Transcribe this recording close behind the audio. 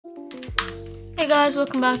Hey guys,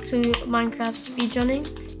 welcome back to Minecraft speedrunning,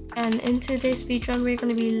 and in today's speedrun we're going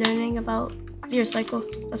to be learning about Zero Cycle.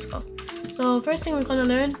 Let's go. So first thing we're going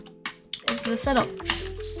to learn is the setup.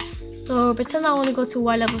 So pretend I want to go to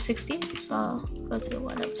Y level 60, so I'll go to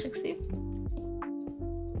Y level 60.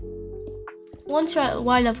 Once you're at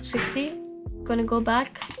Y level 60, you're going to go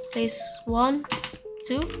back, place 1,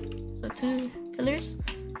 2, so 2 pillars,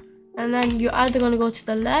 and then you're either going to go to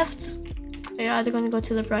the left or you're either going to go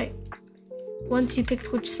to the right. Once you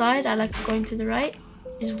picked which side, I like going to the right,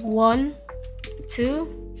 is 1,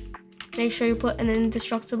 2. Make sure you put an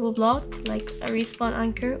indestructible block like a respawn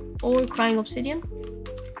anchor or crying obsidian.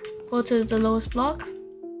 Go to the lowest block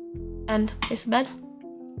and place a bed.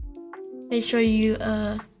 Make sure you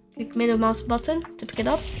click middle mouse button to pick it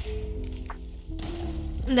up,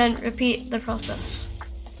 and then repeat the process.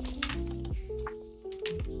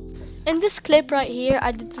 In this clip right here,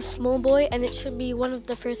 I did the small boy, and it should be one of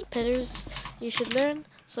the first pillars you should learn.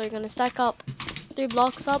 So you're gonna stack up 3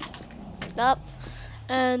 blocks up, like that,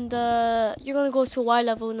 and you're gonna go to Y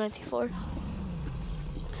level 94.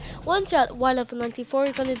 Once you're at Y level 94,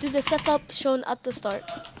 you're gonna do the setup shown at the start.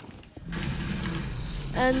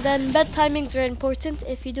 And then bed timing is very important.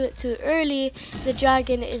 If you do it too early, the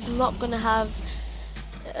dragon is not gonna have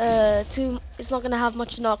it's not gonna have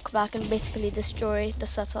much knockback and basically destroy the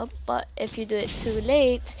setup. But if you do it too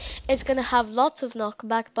late, it's gonna have lots of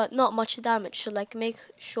knockback but not much damage. So like, make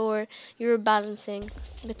sure you're balancing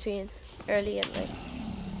between early and late.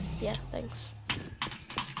 Yeah, thanks.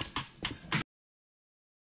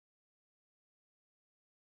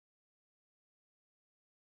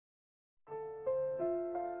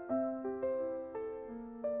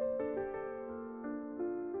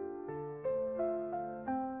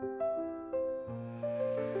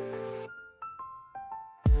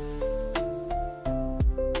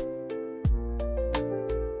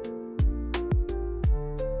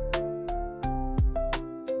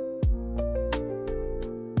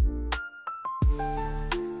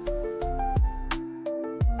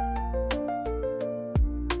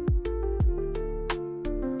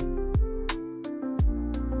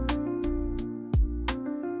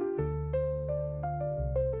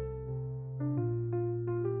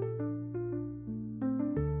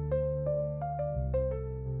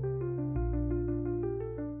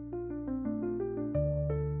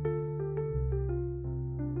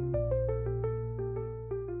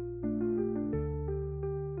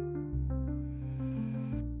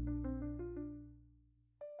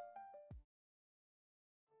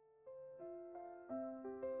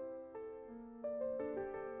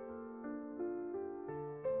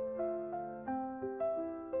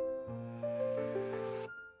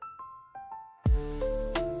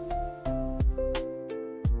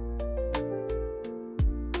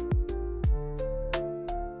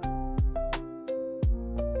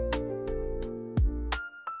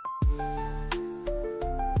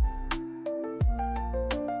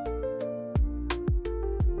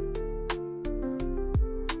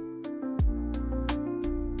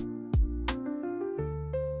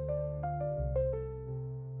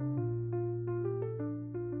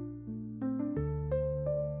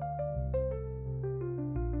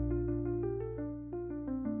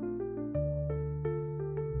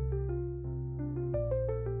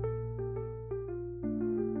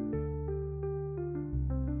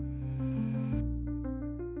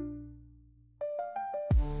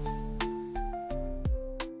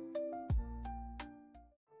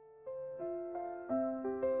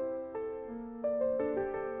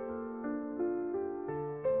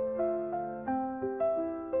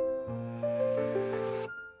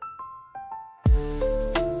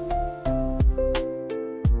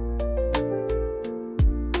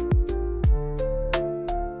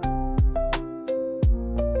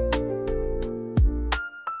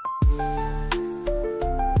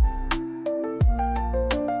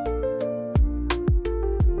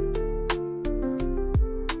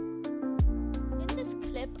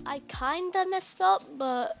 I kinda messed up,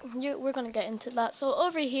 but we're gonna get into that. So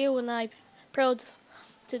over here, when I proed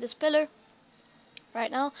to this pillar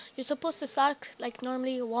right now, you're supposed to stack like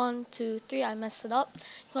normally 1, 2, 3. I messed it up.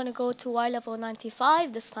 You're gonna go to Y level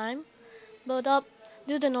 95 this time, build up,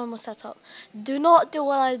 do the normal setup. Do not do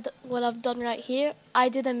what I've done right here. I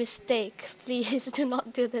did a mistake. Please do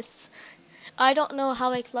not do this. I don't know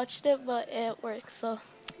how I clutched it, but it works. So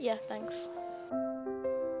yeah, thanks.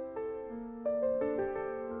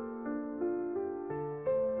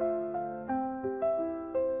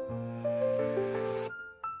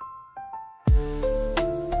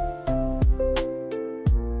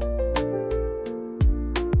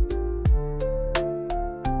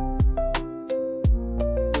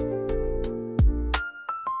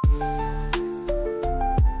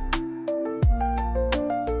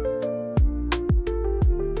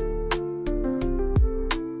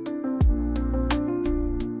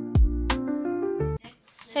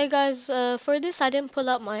 guys, for this I didn't pull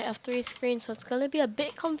up my F3 screen, so it's gonna be a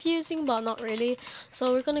bit confusing, but not really.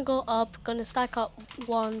 So we're gonna go up, gonna stack up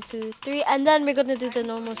 1, 2, 3, and then we're gonna do the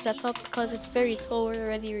normal setup because it's very tall. We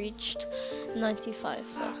already reached 95,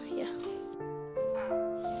 so yeah.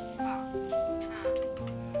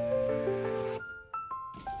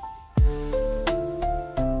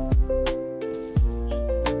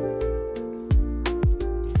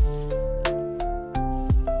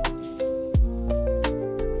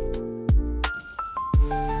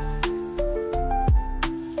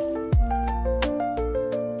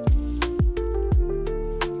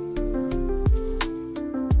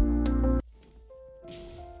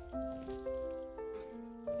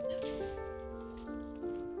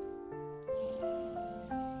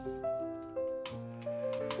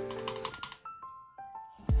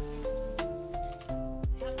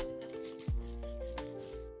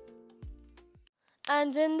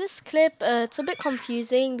 And in this clip, it's a bit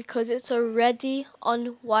confusing because it's already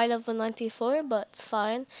on Y level 94, but it's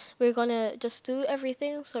fine. We're gonna just do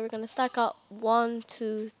everything. So we're gonna stack up 1,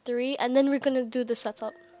 2, 3, and then we're gonna do the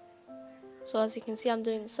setup. So as you can see, I'm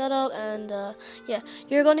doing the setup, and yeah,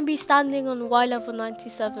 you're gonna be standing on Y level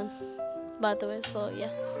 97, by the way. So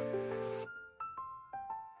yeah.